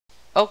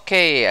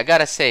Okay, I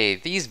gotta say,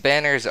 these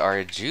banners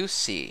are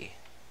juicy.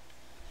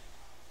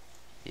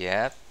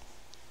 Yep,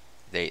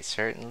 they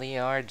certainly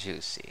are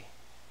juicy.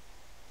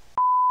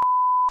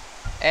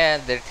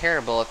 And they're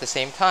terrible at the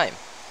same time.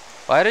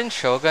 Raiden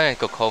Shogun and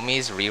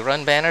Kokomi's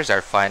rerun banners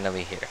are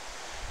finally here.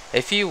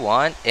 If you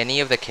want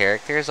any of the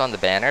characters on the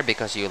banner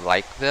because you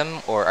like them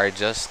or are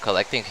just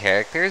collecting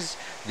characters,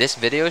 this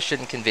video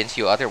shouldn't convince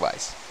you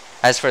otherwise.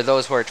 As for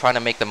those who are trying to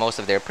make the most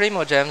of their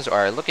Primo Gems or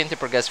are looking to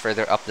progress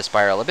further up the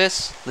Spiral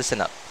Abyss, listen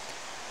up.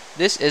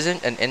 This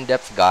isn't an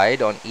in-depth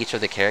guide on each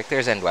of the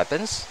characters and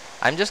weapons.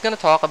 I'm just going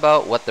to talk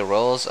about what the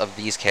roles of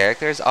these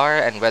characters are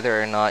and whether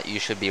or not you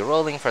should be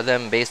rolling for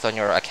them based on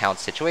your account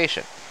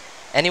situation.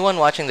 Anyone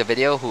watching the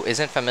video who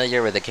isn't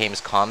familiar with the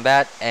game's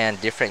combat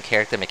and different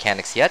character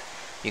mechanics yet,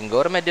 you can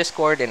go to my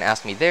Discord and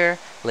ask me there,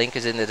 link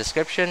is in the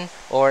description,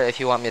 or if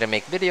you want me to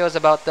make videos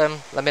about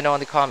them, let me know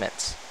in the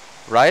comments.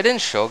 Raiden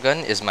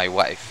Shogun is my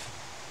wife.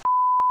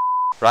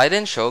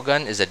 Raiden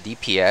Shogun is a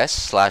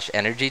DPS /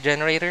 energy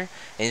generator.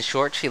 In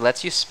short, she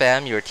lets you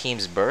spam your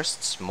team's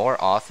bursts more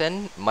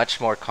often, much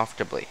more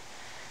comfortably.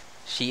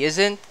 She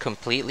isn't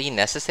completely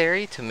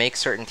necessary to make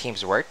certain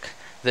teams work.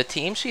 The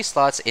team she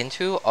slots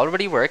into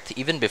already worked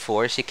even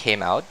before she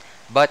came out,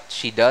 but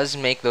she does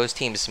make those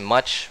teams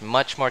much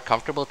more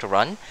comfortable to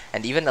run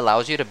and even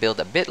allows you to build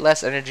a bit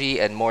less energy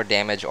and more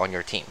damage on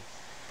your team.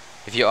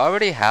 If you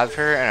already have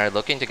her and are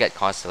looking to get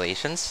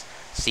constellations,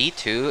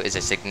 C2 is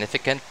a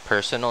significant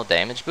personal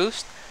damage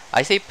boost.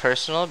 I say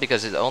personal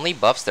because it only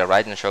buffs the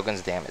Raiden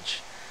Shogun's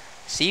damage.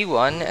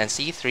 C1 and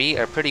C3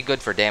 are pretty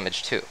good for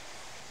damage too.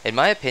 In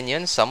my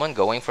opinion, someone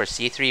going for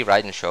C3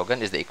 Raiden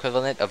Shogun is the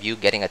equivalent of you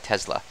getting a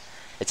Tesla.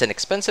 It's an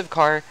expensive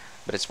car,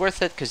 but it's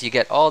worth it because you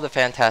get all the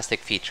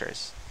fantastic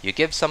features. You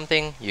give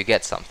something, you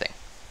get something.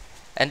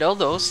 And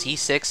although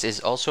C6 is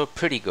also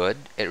pretty good,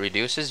 it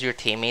reduces your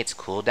teammates'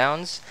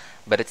 cooldowns,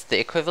 but it's the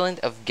equivalent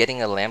of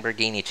getting a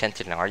Lamborghini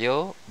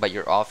Centenario, but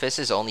your office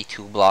is only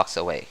 2 blocks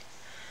away.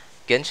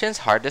 Genshin's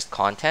hardest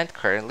content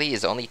currently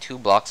is only 2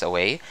 blocks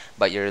away,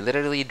 but you're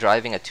literally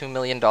driving a $2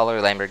 million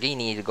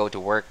Lamborghini to go to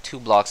work 2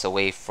 blocks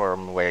away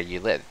from where you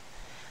live.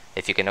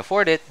 If you can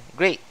afford it,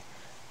 great.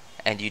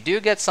 And you do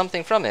get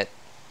something from it,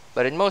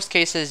 but in most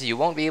cases you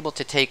won't be able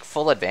to take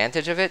full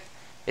advantage of it.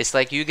 It's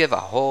like you give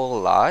a whole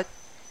lot,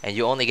 and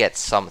you only get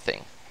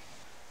something.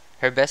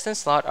 Her best in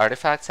slot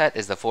artifact set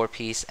is the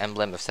 4-piece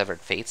Emblem of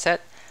Severed Fate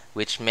set,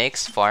 which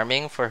makes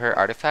farming for her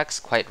artifacts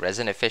quite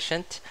resin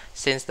efficient,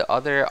 since the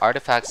other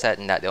artifact set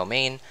in that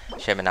domain,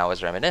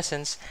 Shimenawa's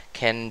Reminiscence,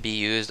 can be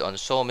used on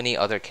so many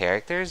other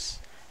characters,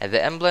 and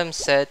the emblem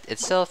set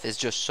itself is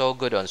just so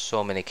good on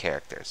so many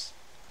characters.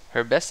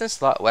 Her best in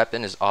slot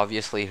weapon is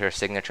obviously her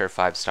signature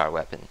 5-star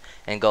weapon,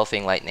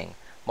 Engulfing Lightning.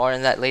 More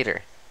on that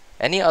later.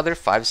 Any other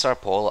 5-star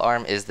pole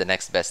arm is the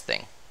next best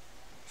thing.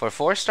 For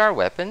 4-star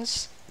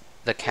weapons,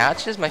 the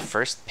catch is my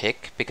first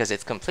pick because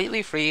it's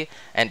completely free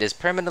and is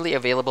permanently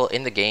available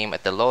in the game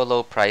at the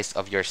low price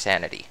of your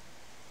sanity.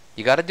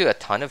 You gotta do a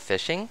ton of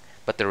fishing,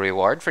 but the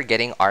reward for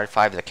getting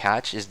R5 the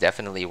catch is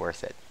definitely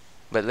worth it.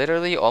 But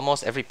literally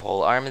almost every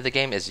pole arm in the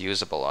game is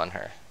usable on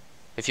her.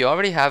 If you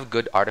already have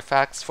good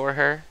artifacts for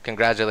her,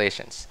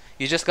 congratulations.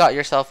 You just got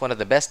yourself one of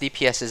the best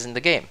DPSs in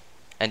the game.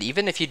 And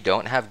even if you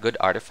don't have good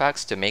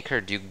artifacts to make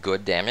her do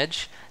good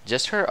damage,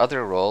 just her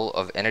other role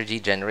of energy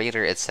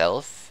generator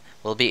itself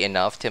will be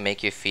enough to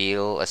make you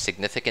feel a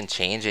significant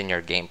change in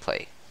your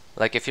gameplay.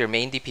 Like if your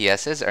main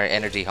DPSs are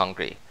energy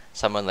hungry,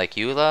 someone like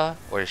Eula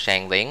or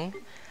Xiangling,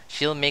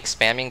 she'll make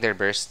spamming their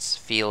bursts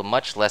feel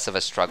much less of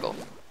a struggle.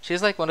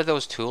 She's like one of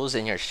those tools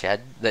in your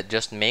shed that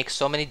just makes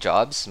so many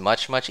jobs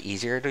much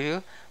easier to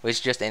do,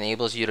 which just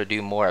enables you to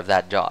do more of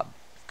that job.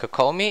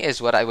 Kokomi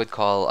is what I would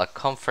call a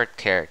comfort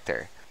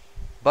character,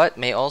 but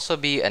may also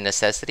be a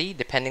necessity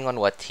depending on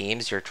what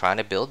teams you're trying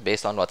to build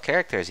based on what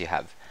characters you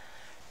have.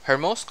 Her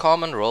most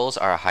common roles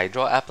are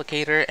Hydro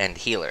Applicator and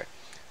Healer,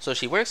 so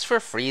she works for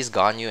Freeze,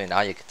 Ganyu, and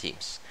Ayaka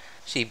teams.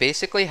 She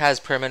basically has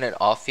permanent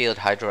off-field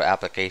Hydro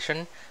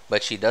application,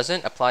 but she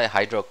doesn't apply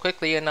Hydro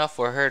quickly enough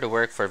for her to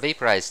work for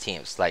vaporized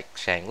teams like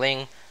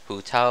Xiangling,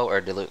 Hu Tao,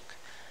 or Diluc.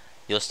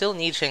 You'll still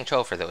need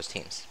Xingqiu for those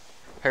teams.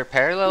 Her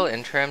parallel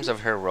in terms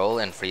of her role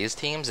in Freeze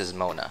teams is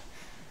Mona.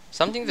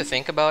 Something to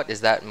think about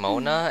is that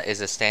Mona is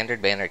a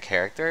standard banner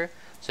character,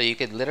 so you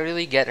could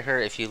literally get her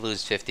if you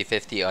lose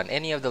 50-50 on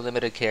any of the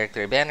limited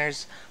character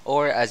banners,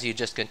 or as you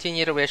just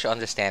continue to wish on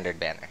the standard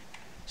banner.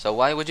 So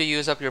why would you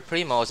use up your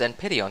primos and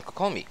pity on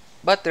Kokomi?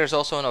 But there's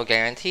also no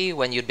guarantee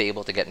when you'd be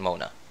able to get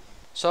Mona.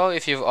 So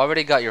if you've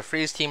already got your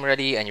freeze team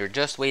ready and you're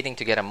just waiting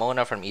to get a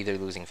Mona from either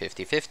losing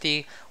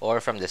 50-50 or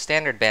from the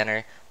standard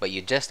banner, but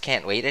you just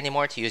can't wait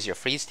anymore to use your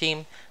freeze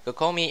team,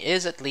 Kokomi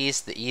is at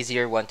least the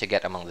easier one to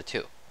get among the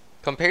two.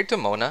 Compared to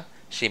Mona,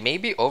 she may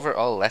be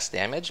overall less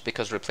damage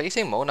because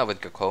replacing Mona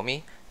with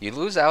Kokomi, you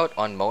lose out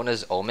on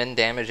Mona's Omen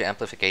damage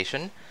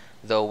amplification,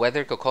 though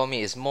whether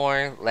Kokomi is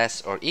more,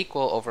 less, or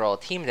equal overall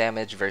team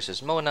damage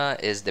versus Mona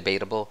is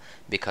debatable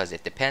because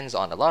it depends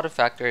on a lot of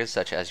factors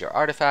such as your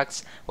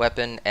artifacts,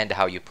 weapon, and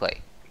how you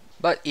play.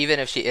 But even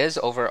if she is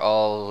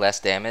overall less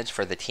damage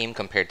for the team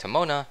compared to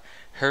Mona,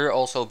 Her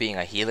also being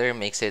a healer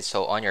makes it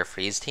so on your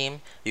freeze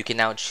team, you can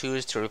now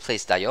choose to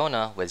replace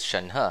Diona with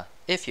Shenhe,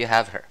 if you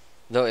have her.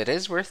 Though it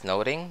is worth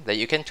noting that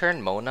you can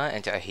turn Mona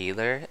into a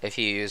healer if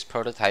you use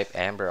Prototype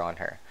Amber on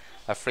her,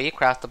 a free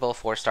craftable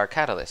 4-star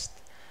catalyst.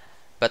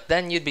 But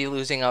then you'd be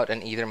losing out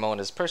on either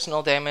Mona's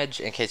personal damage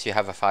in case you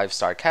have a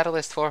 5-star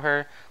catalyst for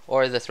her,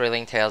 or the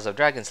Thrilling Tales of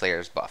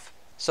Dragonslayer's buff.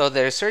 So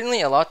there's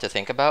certainly a lot to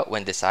think about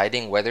when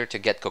deciding whether to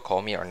get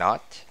Kokomi or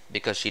not,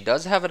 because she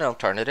does have an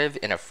alternative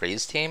in a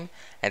freeze team,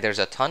 and there's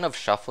a ton of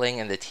shuffling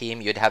in the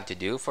team you'd have to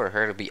do for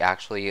her to be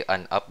actually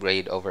an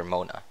upgrade over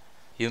Mona.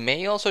 You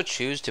may also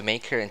choose to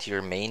make her into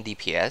your main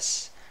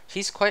DPS.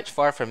 She's quite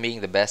far from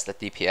being the best at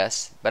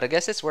DPS, but I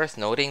guess it's worth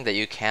noting that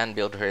you can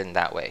build her in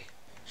that way.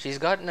 She's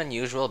got an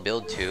unusual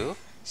build too,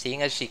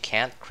 seeing as she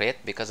can't crit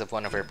because of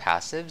one of her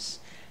passives,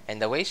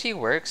 and the way she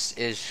works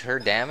is her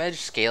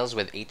damage scales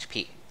with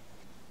HP.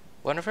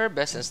 One of her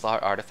best in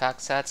slot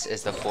artifact sets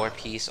is the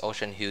 4-piece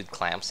Ocean Hued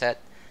Clam set,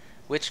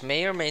 which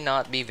may or may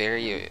not be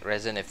very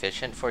resin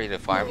efficient for you to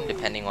farm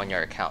depending on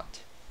your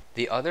account.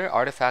 The other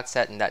artifact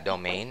set in that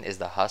domain is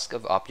the Husk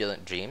of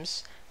Opulent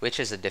Dreams, which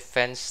is a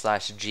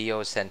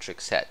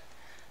defense/geocentric set.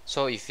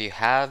 So if you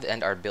have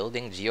and are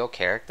building geo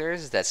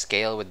characters that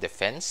scale with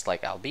defense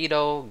like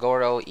Albedo,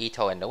 Goro,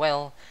 Ito, and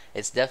Noelle,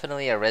 it's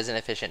definitely a resin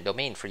efficient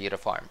domain for you to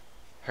farm.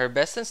 Her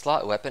best in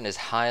slot weapon is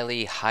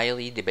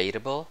highly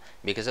debatable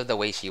because of the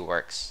way she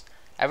works.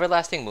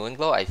 Everlasting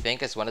Moonglow I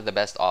think is one of the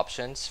best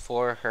options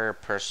for her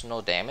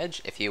personal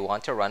damage if you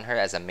want to run her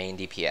as a main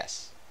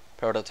DPS.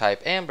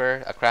 Prototype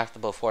Amber, a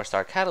craftable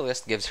 4-star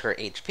catalyst, gives her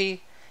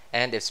HP,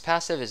 and its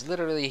passive is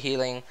literally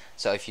healing,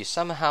 so if you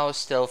somehow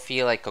still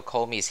feel like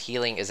Kokomi's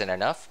healing isn't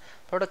enough,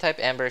 Prototype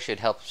Amber should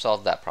help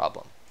solve that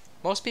problem.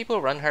 Most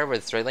people run her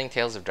with Thrilling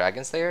Tales of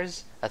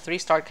Dragonslayers, a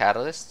 3-star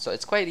catalyst, so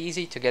it's quite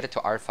easy to get it to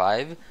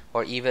R5,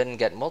 or even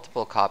get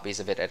multiple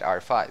copies of it at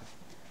R5.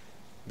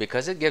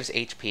 Because it gives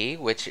HP,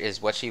 which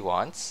is what she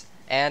wants,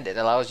 and it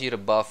allows you to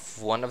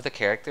buff one of the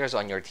characters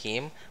on your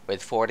team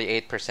with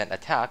 48%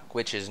 attack,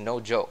 which is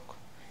no joke.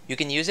 You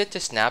can use it to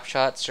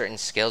snapshot certain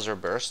skills or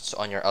bursts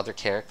on your other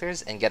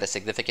characters and get a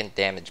significant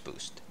damage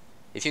boost.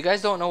 If you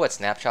guys don't know what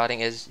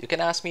snapshotting is, you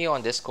can ask me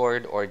on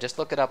Discord or just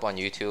look it up on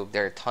YouTube.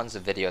 There are tons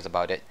of videos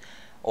about it.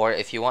 Or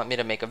if you want me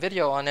to make a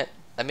video on it,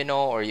 let me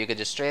know, or you could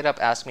just straight up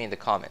ask me in the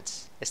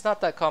comments. It's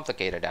not that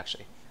complicated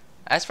actually.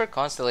 As for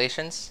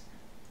constellations,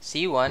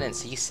 C1 and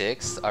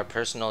C6 are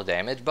personal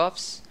damage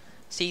buffs,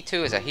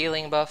 C2 is a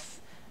healing buff,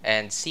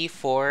 and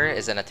C4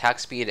 is an attack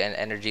speed and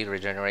energy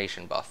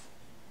regeneration buff.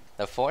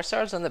 The 4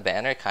 stars on the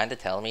banner kinda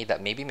tell me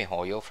that maybe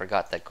MiHoYo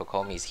forgot that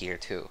Kokomi's here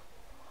too.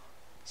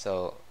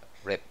 So,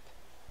 rip.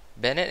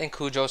 Bennett and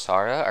Kujo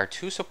Sara are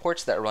two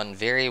supports that run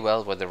very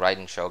well with the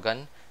Raiden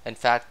Shogun. In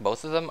fact,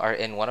 both of them are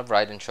in one of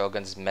Raiden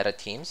Shogun's meta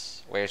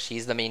teams, where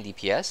she's the main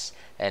DPS,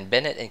 and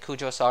Bennett and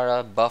Kujo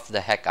Sara buff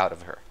the heck out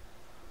of her.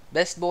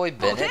 Best Boy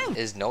Bennett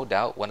is no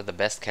doubt one of the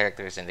best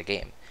characters in the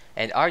game,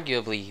 and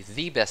arguably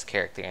the best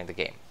character in the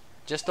game.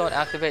 Just don't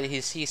activate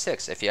his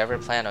C6 if you ever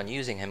plan on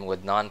using him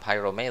with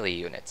non-pyro melee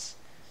units.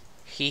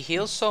 He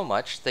heals so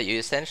much that you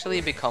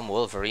essentially become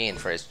Wolverine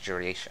for its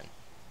duration.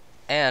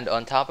 And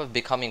on top of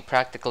becoming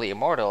practically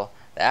immortal,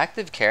 the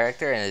active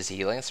character in his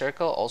healing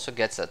circle also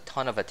gets a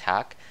ton of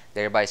attack,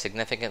 thereby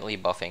significantly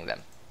buffing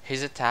them.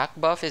 His attack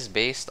buff is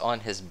based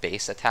on his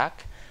base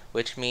attack,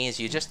 which means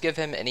you just give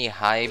him any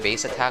high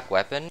base attack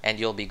weapon and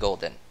you'll be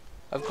golden.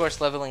 Of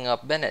course, leveling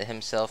up Bennett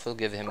himself will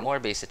give him more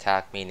base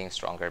attack, meaning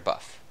stronger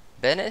buff.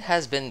 Bennett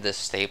has been the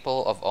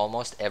staple of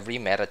almost every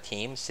meta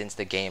team since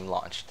the game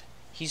launched.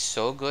 He's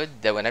so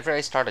good that whenever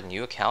I start a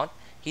new account,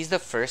 he's the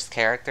first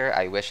character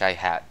I wish I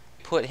had.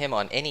 Put him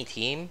on any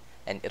team,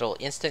 and it'll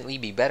instantly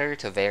be better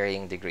to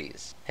varying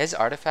degrees. His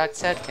artifact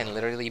set can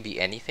literally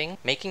be anything,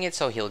 making it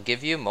so he'll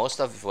give you most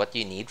of what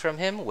you need from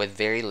him with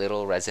very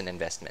little resin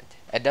investment.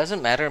 It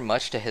doesn't matter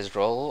much to his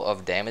role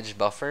of damage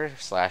buffer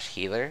 /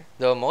 healer,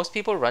 though most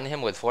people run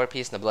him with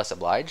 4-piece Noblesse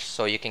Oblige,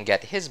 so you can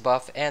get his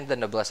buff and the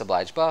Noblesse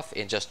Oblige buff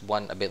in just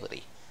one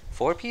ability.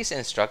 4-piece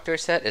Instructor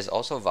set is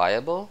also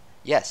viable.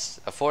 Yes,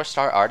 a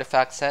 4-star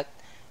artifact set.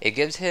 It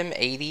gives him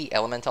 80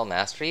 Elemental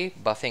Mastery,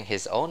 buffing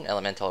his own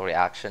elemental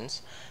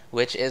reactions,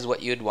 which is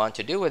what you'd want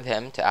to do with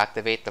him to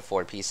activate the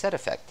 4-piece set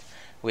effect,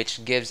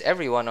 which gives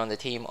everyone on the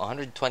team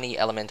 120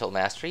 Elemental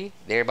Mastery,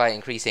 thereby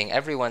increasing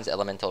everyone's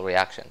elemental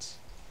reactions.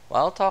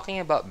 While talking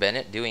about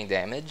Bennett doing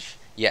damage,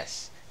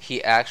 yes,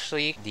 he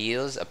actually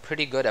deals a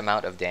pretty good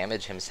amount of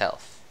damage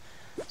himself.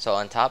 So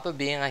on top of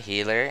being a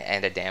healer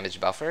and a damage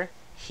buffer,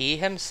 he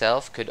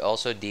himself could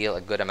also deal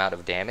a good amount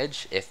of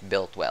damage if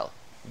built well.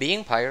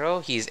 Being Pyro,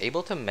 he is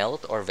able to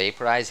melt or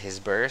vaporize his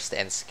burst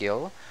and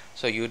skill,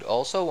 so you'd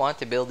also want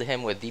to build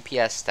him with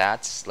DPS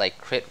stats like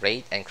crit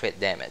rate and crit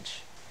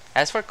damage.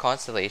 As for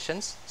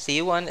constellations,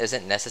 C1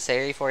 isn't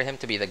necessary for him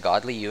to be the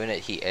godly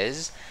unit he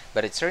is,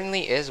 but it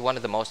certainly is one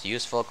of the most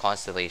useful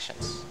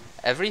constellations.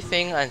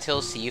 Everything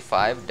until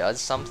C5 does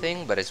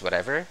something, but is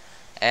whatever,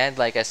 and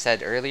like I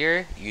said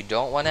earlier, you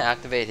don't want to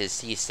activate his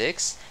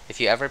C6 if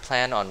you ever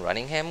plan on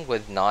running him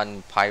with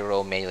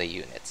non-pyro melee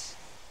units.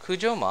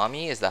 Kujo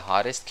Mami is the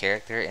hottest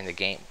character in the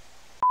game.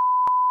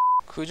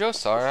 Kujo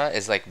Sora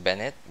is like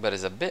Bennett, but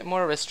is a bit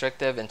more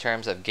restrictive in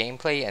terms of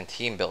gameplay and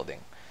team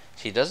building.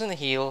 She doesn't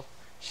heal,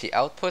 she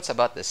outputs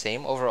about the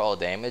same overall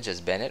damage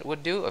as Bennett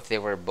would do if they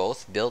were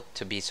both built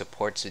to be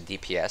supports with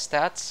DPS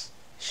stats.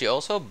 She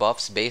also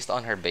buffs based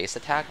on her base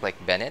attack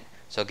like Bennett,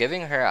 so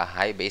giving her a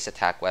high base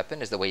attack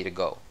weapon is the way to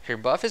go. Her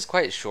buff is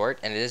quite short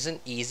and it isn't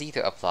easy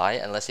to apply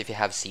unless if you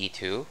have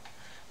C2,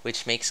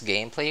 which makes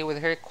gameplay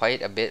with her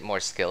quite a bit more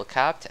skill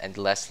capped and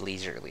less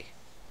leisurely.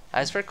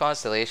 As for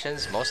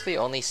constellations, mostly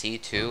only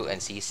C2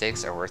 and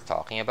C6 are worth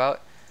talking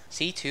about.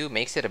 C2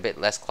 makes it a bit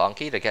less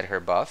clunky to get her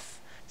buff.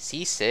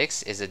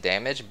 C6 is a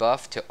damage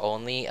buff to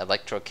only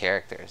electro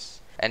characters.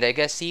 And I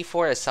guess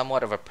C4 is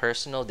somewhat of a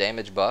personal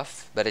damage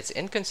buff, but it's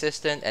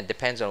inconsistent and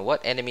depends on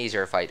what enemies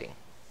you're fighting.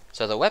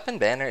 So the weapon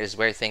banner is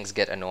where things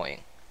get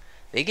annoying.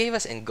 They gave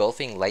us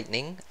Engulfing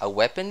Lightning, a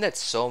weapon that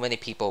so many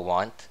people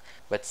want,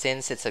 but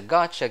since it's a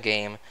gacha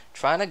game,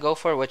 trying to go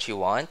for what you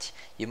want,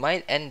 you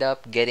might end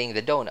up getting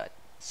the donut.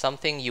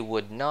 Something you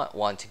would not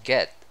want to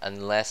get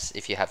unless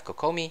if you have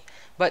Kokomi,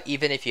 but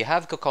even if you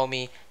have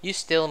Kokomi, you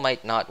still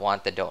might not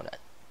want the donut.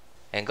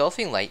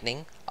 Engulfing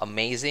Lightning,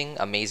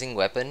 amazing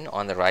weapon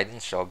on the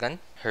Raiden Shogun,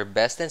 her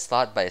best in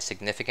slot by a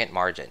significant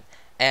margin,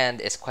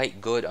 and is quite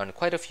good on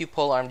quite a few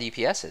polearm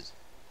DPSs.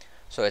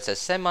 So it's a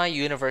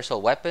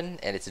semi-universal weapon,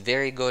 and it's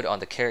very good on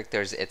the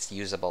characters it's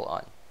usable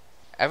on.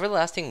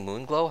 Everlasting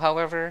Moonglow,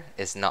 however,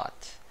 is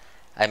not.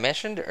 I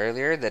mentioned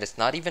earlier that it's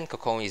not even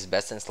Kokomi's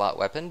best in slot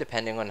weapon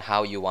depending on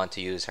how you want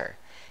to use her.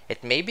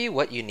 It may be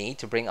what you need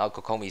to bring out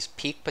Kokomi's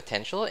peak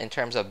potential in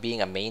terms of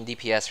being a main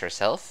DPS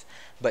herself,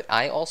 but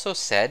I also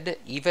said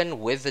even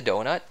with the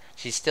donut,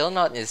 she's still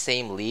not in the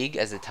same league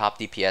as the top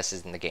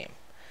DPSs in the game.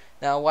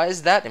 Now why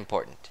is that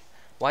important?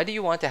 Why do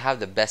you want to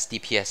have the best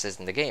DPSs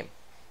in the game?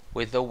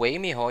 With the way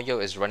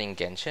MiHoYo is running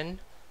Genshin,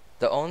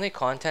 the only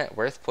content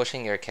worth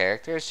pushing your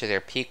characters to their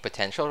peak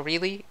potential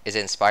really is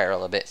in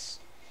Spiral Abyss.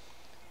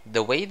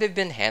 The way they've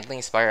been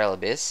handling Spiral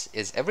Abyss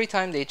is every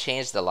time they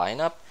change the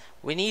lineup,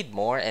 we need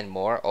more and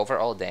more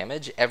overall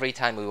damage every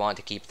time we want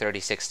to keep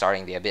 36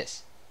 starring the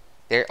Abyss.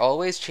 They're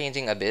always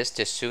changing Abyss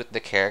to suit the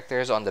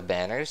characters on the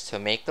banners to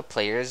make the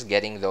players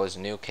getting those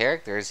new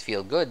characters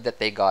feel good that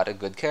they got a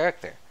good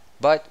character.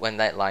 But when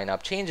that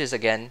lineup changes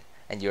again,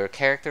 and your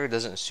character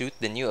doesn't suit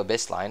the new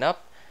Abyss lineup,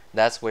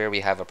 that's where we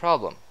have a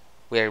problem.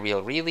 Where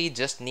we'll really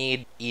just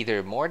need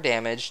either more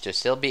damage to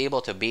still be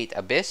able to beat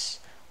Abyss,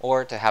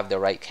 or to have the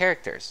right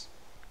characters.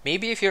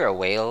 Maybe if you're a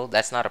whale,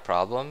 that's not a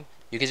problem.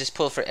 You can just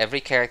pull for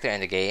every character in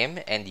the game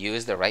and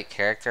use the right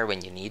character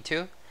when you need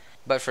to.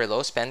 But for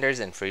low spenders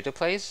and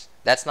free-to-plays,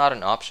 that's not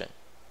an option.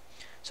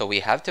 So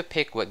we have to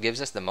pick what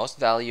gives us the most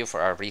value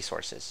for our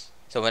resources.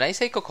 So when I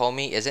say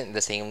Kokomi isn't in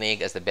the same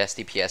league as the best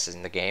DPSs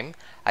in the game,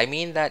 I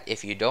mean that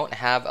if you don't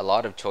have a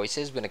lot of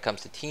choices when it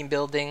comes to team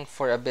building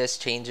for Abyss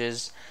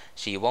changes,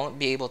 she won't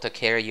be able to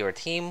carry your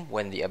team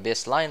when the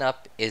Abyss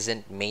lineup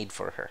isn't made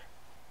for her.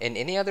 In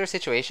any other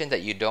situation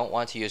that you don't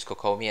want to use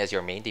Kokomi as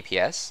your main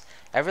DPS,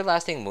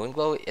 Everlasting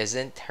Moonglow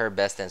isn't her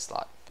best in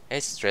slot.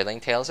 It's Thrilling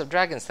Tales of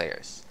Dragon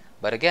Slayers.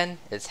 But again,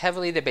 it's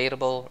heavily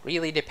debatable,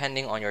 really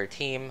depending on your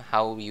team,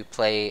 how you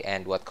play,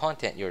 and what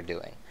content you're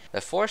doing.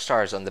 The 4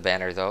 stars on the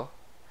banner though,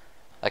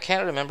 I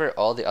can't remember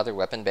all the other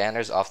weapon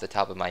banners off the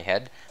top of my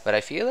head, but I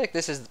feel like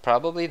this is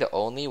probably the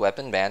only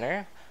weapon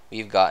banner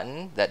we've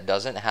gotten that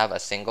doesn't have a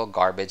single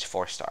garbage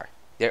 4 star.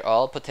 They're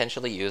all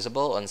potentially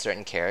usable on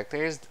certain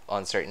characters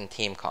on certain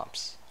team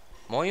comps.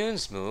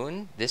 Moyun's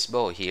Moon, this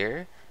bow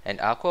here,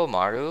 and Aqua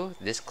Maru,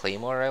 this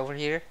claymore over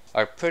here,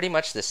 are pretty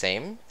much the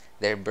same.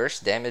 They're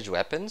burst damage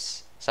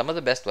weapons, some of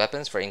the best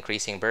weapons for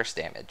increasing burst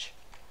damage.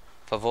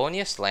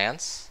 Favonius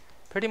Lance,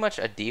 pretty much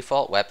a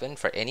default weapon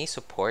for any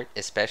support,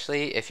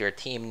 especially if your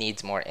team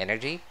needs more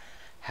energy.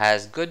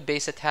 Has good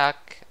base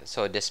attack,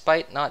 so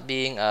despite not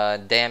being a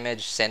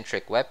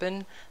damage-centric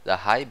weapon, the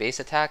high base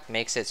attack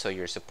makes it so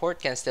your support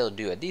can still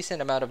do a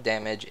decent amount of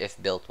damage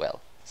if built well.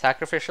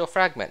 Sacrificial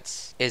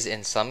Fragments is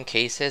in some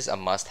cases a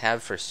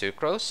must-have for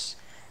Sucrose.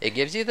 It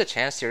gives you the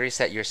chance to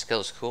reset your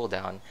skill's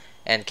cooldown,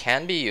 and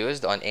can be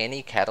used on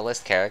any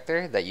Catalyst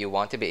character that you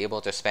want to be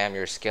able to spam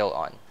your skill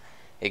on.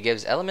 It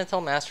gives Elemental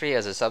Mastery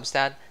as a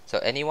substat, so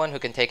anyone who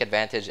can take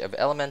advantage of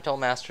Elemental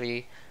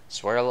Mastery,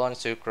 Swirl on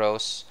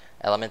Sucrose,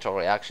 elemental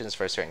reactions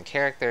for certain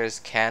characters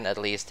can at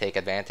least take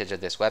advantage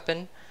of this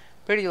weapon.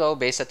 Pretty low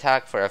base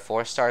attack for a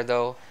 4 star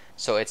though,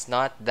 so it's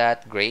not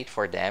that great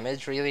for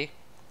damage really.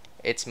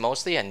 It's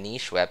mostly a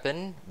niche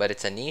weapon, but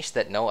it's a niche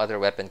that no other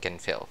weapon can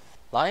fill.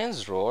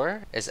 Lion's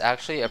Roar is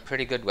actually a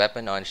pretty good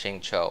weapon on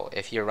Xingqiu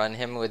if you run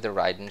him with the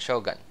Raiden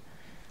Shogun.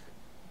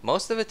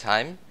 Most of the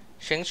time,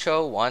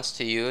 Xingqiu wants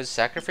to use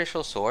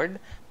Sacrificial Sword,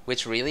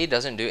 which really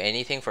doesn't do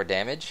anything for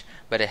damage,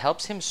 but it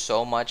helps him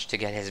so much to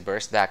get his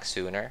burst back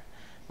sooner.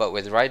 But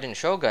with Raiden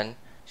Shogun,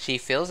 she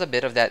fills a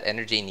bit of that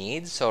energy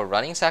need, so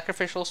running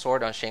Sacrificial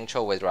Sword on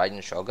Xingqiu with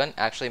Raiden Shogun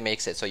actually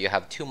makes it so you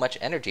have too much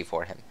energy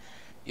for him.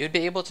 You'd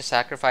be able to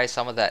sacrifice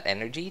some of that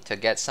energy to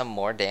get some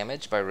more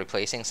damage by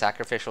replacing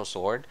Sacrificial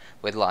Sword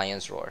with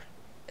Lion's Roar.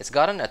 It's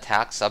got an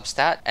attack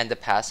substat, and the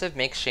passive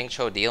makes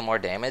Xingqiu deal more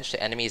damage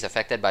to enemies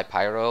affected by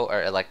Pyro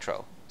or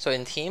Electro. So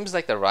in teams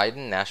like the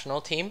Raiden national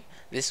team,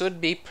 this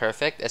would be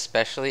perfect,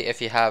 especially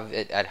if you have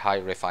it at high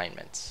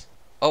refinements.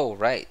 Oh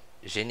right,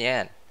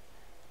 Jinyan.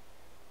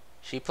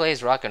 She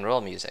plays rock and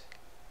roll music.